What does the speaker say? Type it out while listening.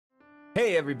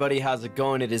Hey everybody, how's it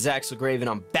going? It is Axel Grave and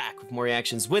I'm back with more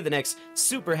reactions with an X.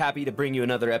 Super happy to bring you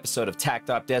another episode of Takt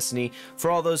op.Destiny.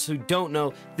 For all those who don't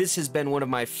know, this has been one of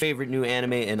my favorite new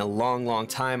anime in a long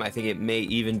time. I think it may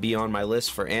even be on my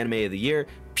list for anime of the year,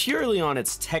 purely on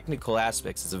its technical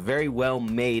aspects. It's a very well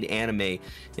made anime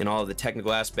in all of the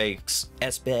technical aspects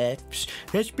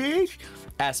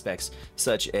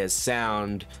such as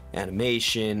sound,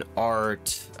 animation,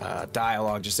 art,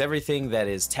 dialogue, just everything that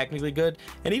is technically good,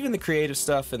 and even the creative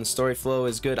stuff and the story flow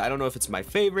is good. I don't know if it's my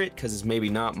favorite because it's maybe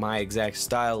not my exact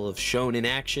style of shonen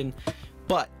action,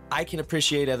 but I can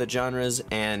appreciate other genres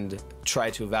and try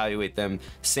to evaluate them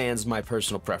sans my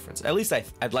personal preference. At least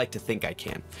I'd like to think I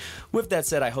can. With that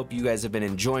said, I hope you guys have been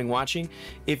enjoying watching.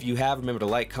 If you have, remember to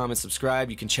like, comment, subscribe.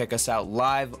 You can check us out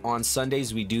live on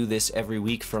Sundays. We do this every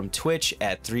week from Twitch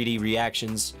at 3D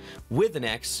ReaXtions with an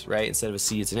X, right? Instead of a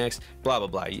C, it's an X, blah, blah,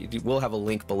 blah. We'll have a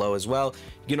link below as well.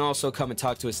 You can also come and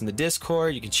talk to us in the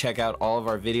Discord. You can check out all of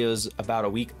our videos about a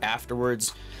week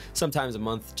afterwards, sometimes a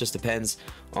month, just depends,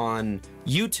 on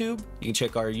YouTube. You can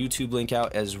check our YouTube link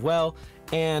out as well.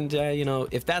 And you know,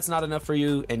 if that's not enough for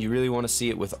you and you really want to see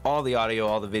it with all the audio,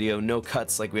 all the video, no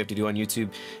cuts like we have to do on YouTube,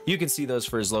 you can see those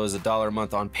for as low as $1 a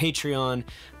month on Patreon.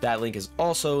 That link is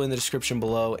also in the description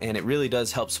below, and it really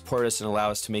does help support us and allow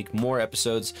us to make more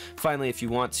episodes. Finally, if you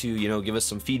want to, you know, give us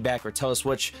some feedback or tell us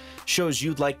which shows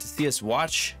you'd like to see us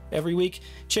watch every week,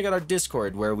 check out our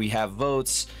Discord where we have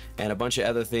votes and a bunch of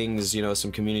other things, you know,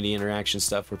 some community interaction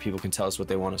stuff where people can tell us what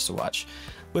they want us to watch.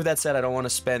 With that said, I don't want to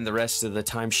spend the rest of the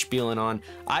time spieling on.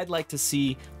 I'd like to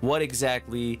see what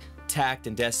exactly Takt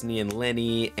and Destiny and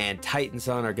Lenny and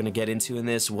Titanson are going to get into in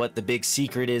this, what the big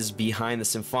secret is behind the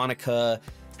Symphonica,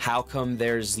 how come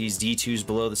there's these D2s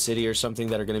below the city or something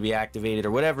that are going to be activated,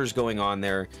 or whatever's going on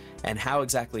there, and how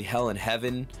exactly Hell and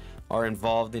Heaven are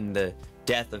involved in the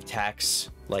death of Takt's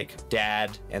like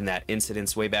dad and that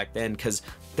incidents way back then, because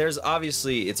there's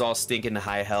obviously, it's all stinking to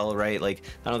high hell, right? Like,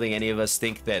 I don't think any of us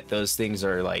think that those things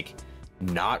are like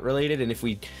not related, and if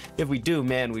we do,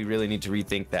 man, we really need to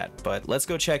rethink that. But let's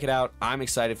go check it out. I'm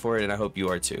excited for it and I hope you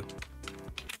are too.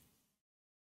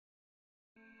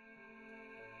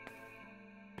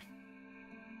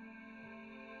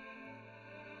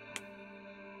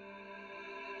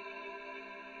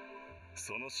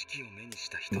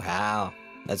 Wow,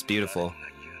 that's beautiful.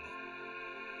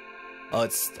 Oh,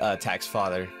 it's Takt's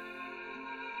father.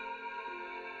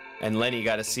 And Lenny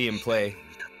got to see him play.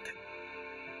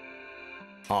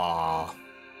 Aww.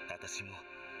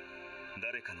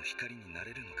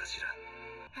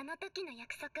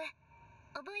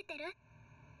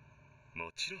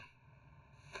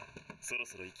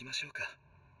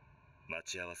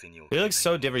 He looks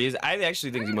so different. I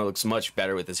actually think he looks much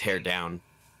better with his hair down.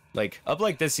 Like, up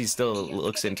like this, he still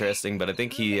looks interesting, but I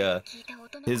think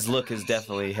his look is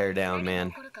definitely hair down,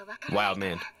 man. Wow,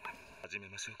 man.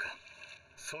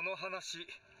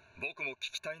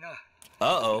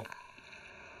 Uh-oh.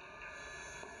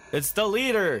 It's the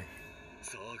leader!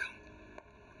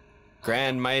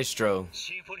 Grand Maestro.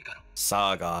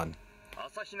 Sagan.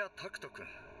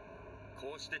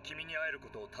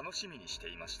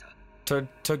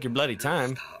 Took your bloody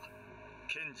time.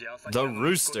 The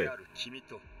Rooster.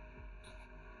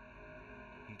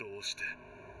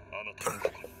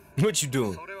 What you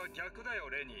doing?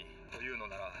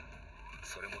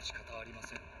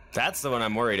 That's the one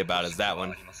I'm worried about, is that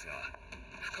one.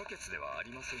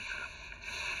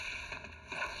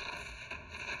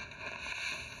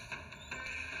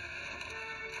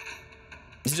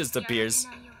 It just appears.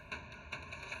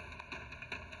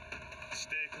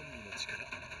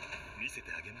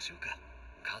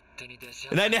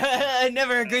 And I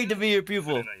never agreed to be your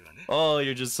pupil. Oh,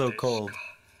 you're just so cold.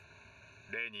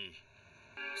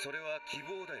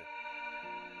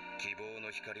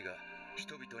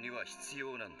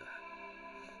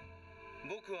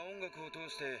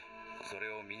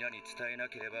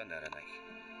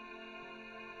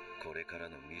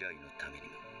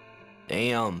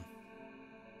 Damn.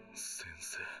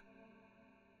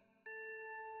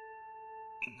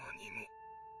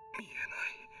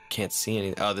 Can't see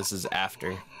anything. Oh, this is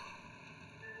after.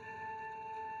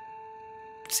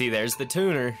 See, there's the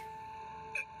tuner.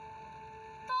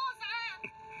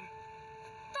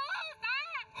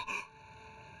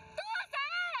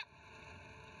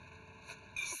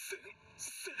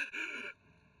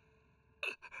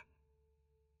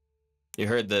 You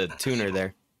heard the tuner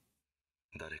there.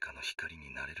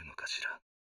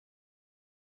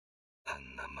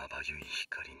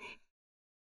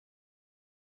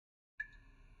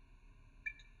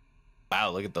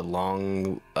 Wow, look at the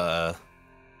long,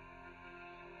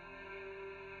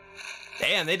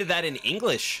 Damn, they did that in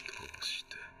English.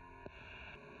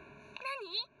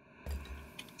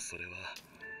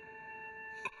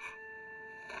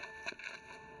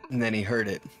 And then he heard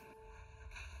it.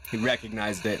 He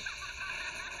recognized it.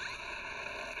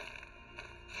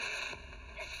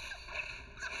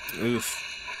 Oof.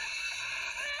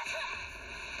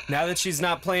 Now that she's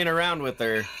not playing around with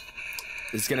her,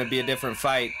 it's gonna be a different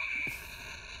fight.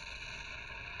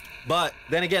 But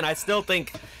then again, I still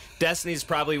think Destiny's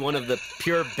probably one of the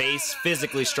pure base,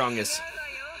 physically strongest.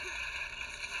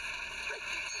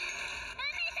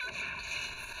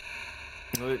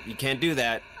 You can't do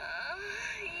that.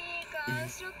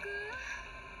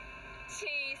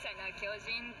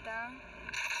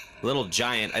 Little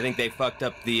giant. I think they fucked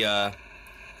up the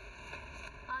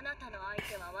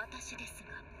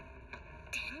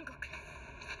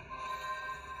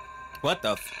What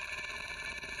the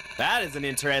That is an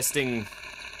interesting...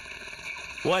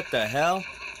 What the hell?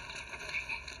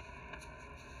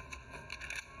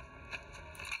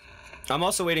 I'm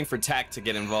also waiting for takt to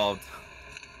get involved.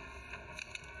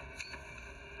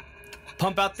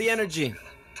 Pump out the energy.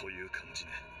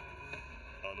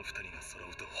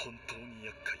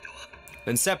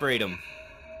 Then separate them.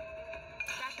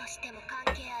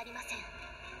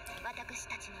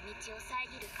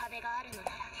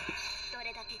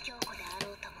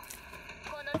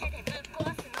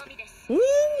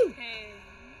 Woo!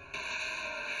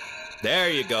 There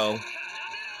you go.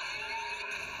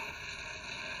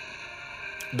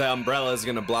 The umbrella is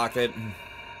gonna block it.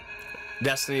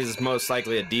 Destiny's is most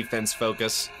likely a defense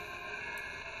focus.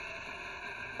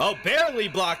 Oh, barely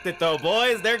blocked it though,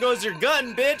 boys. There goes your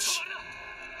gun, bitch.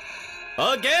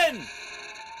 Again.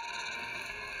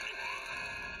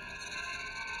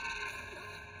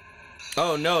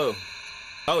 Oh no.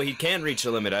 Oh, he can reach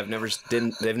the limit.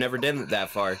 They've never done it that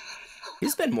far.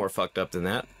 He's been more fucked up than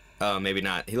that. Oh, maybe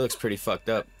not. He looks pretty fucked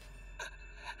up.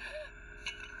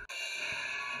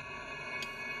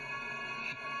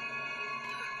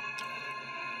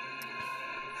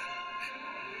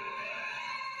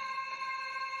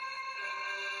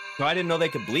 Oh, I didn't know they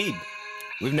could bleed.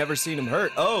 We've never seen him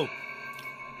hurt. Oh.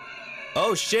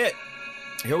 Oh, shit.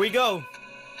 Here we go.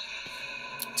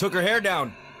 Took her hair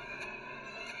down.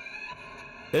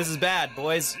 This is bad,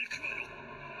 boys.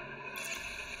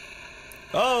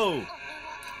 Oh.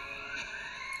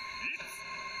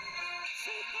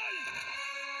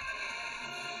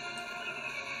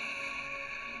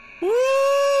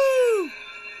 Woo!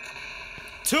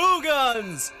 2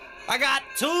 guns. I got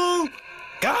 2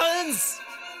 guns.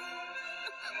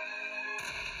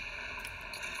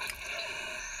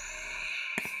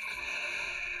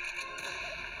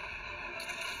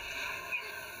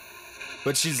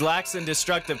 But she's lacks in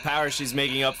destructive power. She's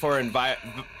making up for in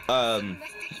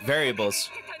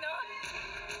variables.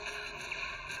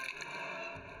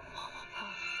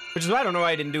 Which is why I don't know why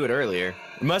I didn't do it earlier.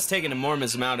 It must take an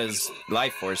enormous amount as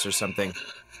life force or something.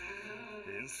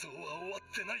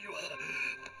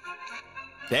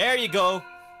 There you go.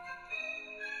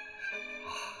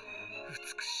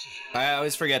 I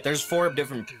always forget. There's 4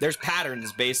 different... There's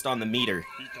patterns based on the meter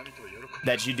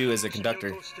that you do as a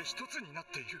conductor.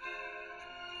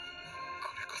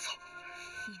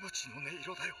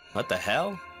 What the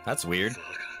hell? That's weird.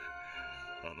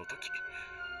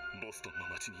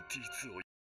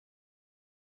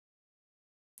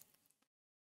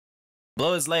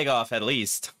 Blow his leg off at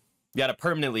least. You gotta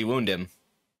permanently wound him.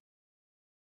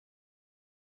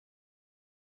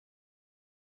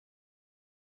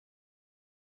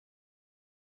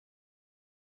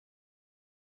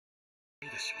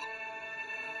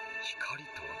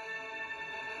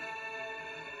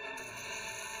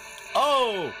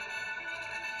 Oh!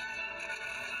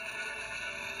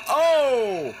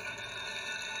 Oh!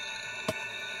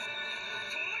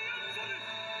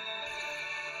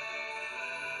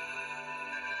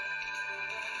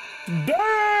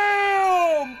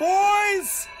 Damn,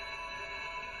 boys!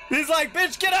 He's like,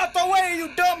 bitch, get out the way,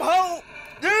 you dumb hoe!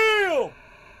 Damn!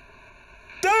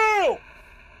 Damn!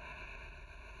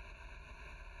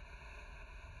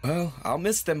 Well, I'll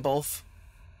miss them both.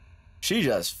 She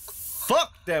just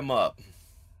fucked them up.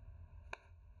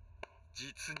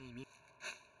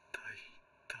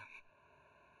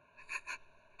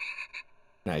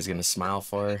 Now he's gonna smile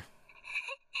for her.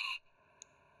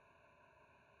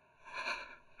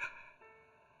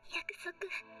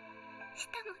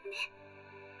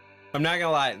 I'm not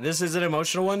gonna lie, this is an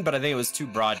emotional one, but I think it was too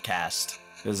broadcast.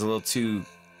 It was a little too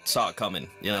saw it coming,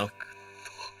 you know?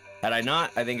 Had I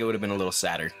not, I think it would have been a little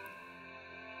sadder.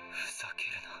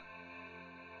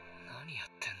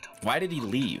 Why did he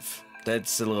leave?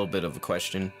 That's a little bit of a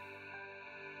question.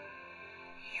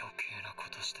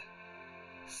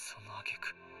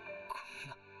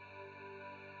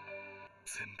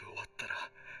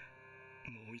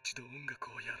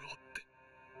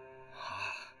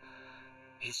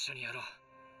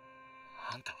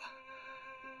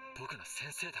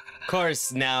 Of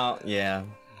course, now, yeah.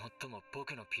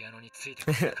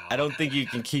 I don't think you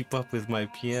can keep up with my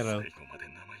piano.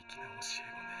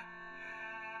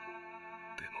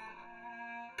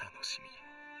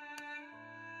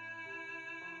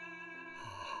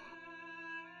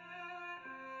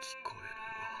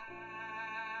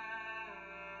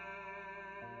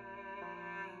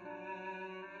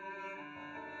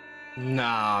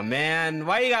 Nah, man,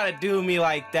 why you gotta do me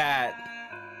like that?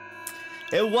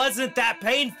 It wasn't that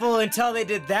painful until they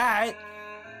did that.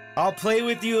 I'll play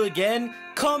with you again.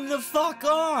 Come the fuck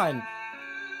on.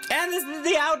 And this is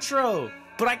the outro,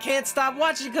 but I can't stop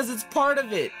watching because it's part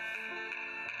of it.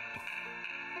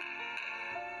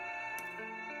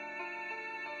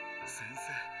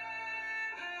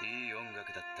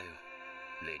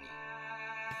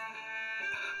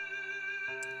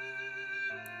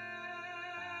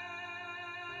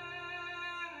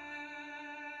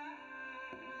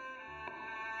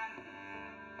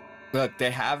 Look,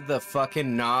 they have the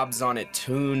fucking knobs on it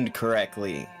tuned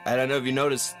correctly. I don't know if you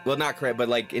noticed, well, not correct, but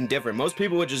like indifferent. Most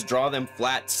people would just draw them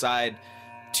flat side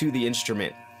to the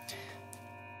instrument.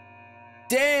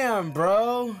 Damn,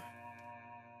 bro.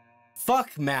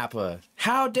 Fuck Mappa.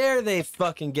 How dare they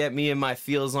fucking get me in my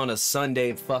feels on a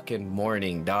Sunday fucking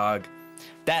morning, dog.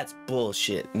 That's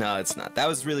bullshit. No, it's not. That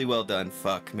was really well done.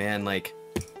 Fuck, man. Like,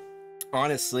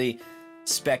 honestly,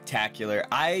 spectacular.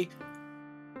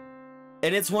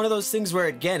 And it's one of those things where,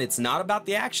 again, it's not about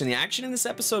the action. The action in this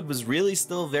episode was really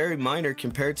still very minor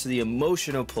compared to the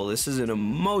emotional pull. This is an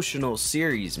emotional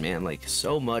series, man. Like,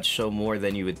 so much, so more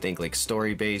than you would think. Like,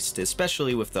 story-based,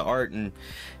 especially with the art and...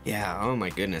 Yeah, oh my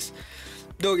goodness.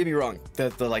 Don't get me wrong.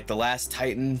 The last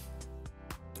Titan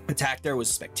attack there was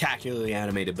spectacularly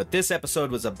animated. But this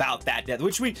episode was about that death.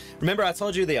 Which remember I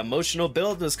told you the emotional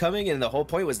build was coming and the whole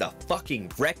point was to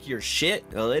fucking wreck your shit?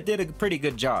 Well, it did a pretty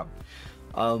good job.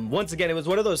 Once again, it was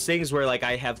one of those things where, like,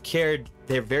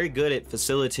 they're very good at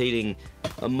facilitating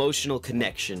emotional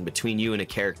connection between you and a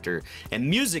character, and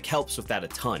music helps with that a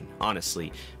ton,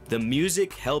 honestly. The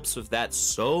music helps with that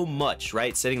so much,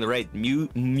 right? Setting the right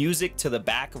music to the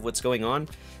back of what's going on.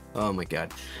 Oh my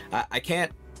god. I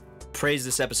can't praise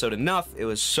this episode enough. It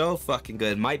was so fucking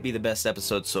good. Might be the best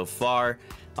episode so far.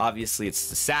 Obviously, it's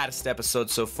the saddest episode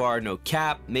so far, no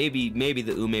cap. Maybe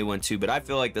the Ume one too, but I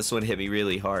feel like this one hit me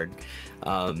really hard.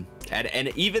 And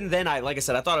even then, like I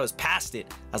said, I thought I was past it.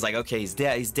 I was like, okay, he's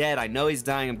dead. I know he's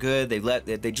dying. I'm good.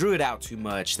 They drew it out too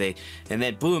much. And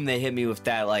then boom, they hit me with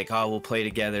that, like, oh, we'll play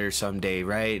together someday,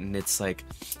 right? And it's like,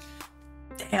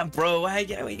 damn, bro, why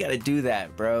you gotta do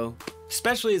that, bro?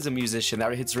 Especially as a musician,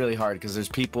 that hits really hard because there's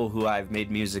people who I've made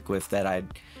music with that I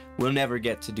will never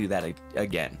get to do that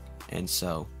again. And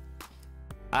so,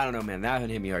 I don't know, man, that one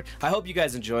hit me hard. I hope you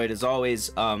guys enjoyed. As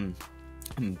always, I'm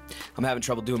having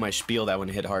trouble doing my spiel. That one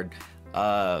hit hard.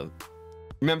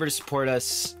 Remember to support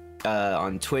us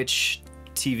on Twitch,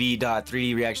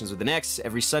 TV.3D Reactions with an X.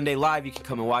 Every Sunday live, you can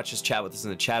come and watch us, chat with us in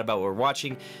the chat about what we're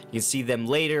watching. You can see them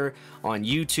later on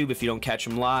YouTube if you don't catch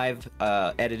them live,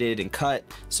 edited and cut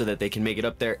so that they can make it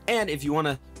up there. And if you want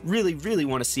to really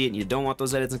want to see it and you don't want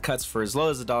those edits and cuts, for as low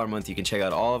as $1 a month, you can check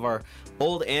out all of our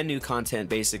old and new content,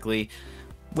 basically,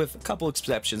 with a couple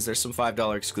exceptions. There's some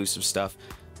 $5 exclusive stuff,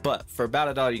 but for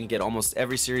about $1 you can get almost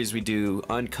every series we do,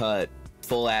 uncut,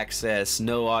 full access,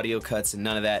 no audio cuts and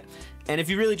none of that. And if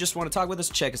you really just want to talk with us,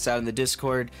 check us out in the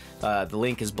Discord. The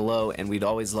link is below, and we'd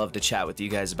always love to chat with you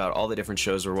guys about all the different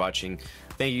shows we're watching.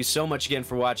 Thank you so much again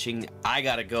for watching. I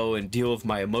gotta go and deal with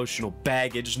my emotional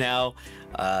baggage now.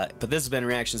 But this has been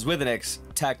Reactions with an X,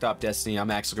 takt op.Destiny.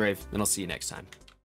 I'm Axel Grave, and I'll see you next time.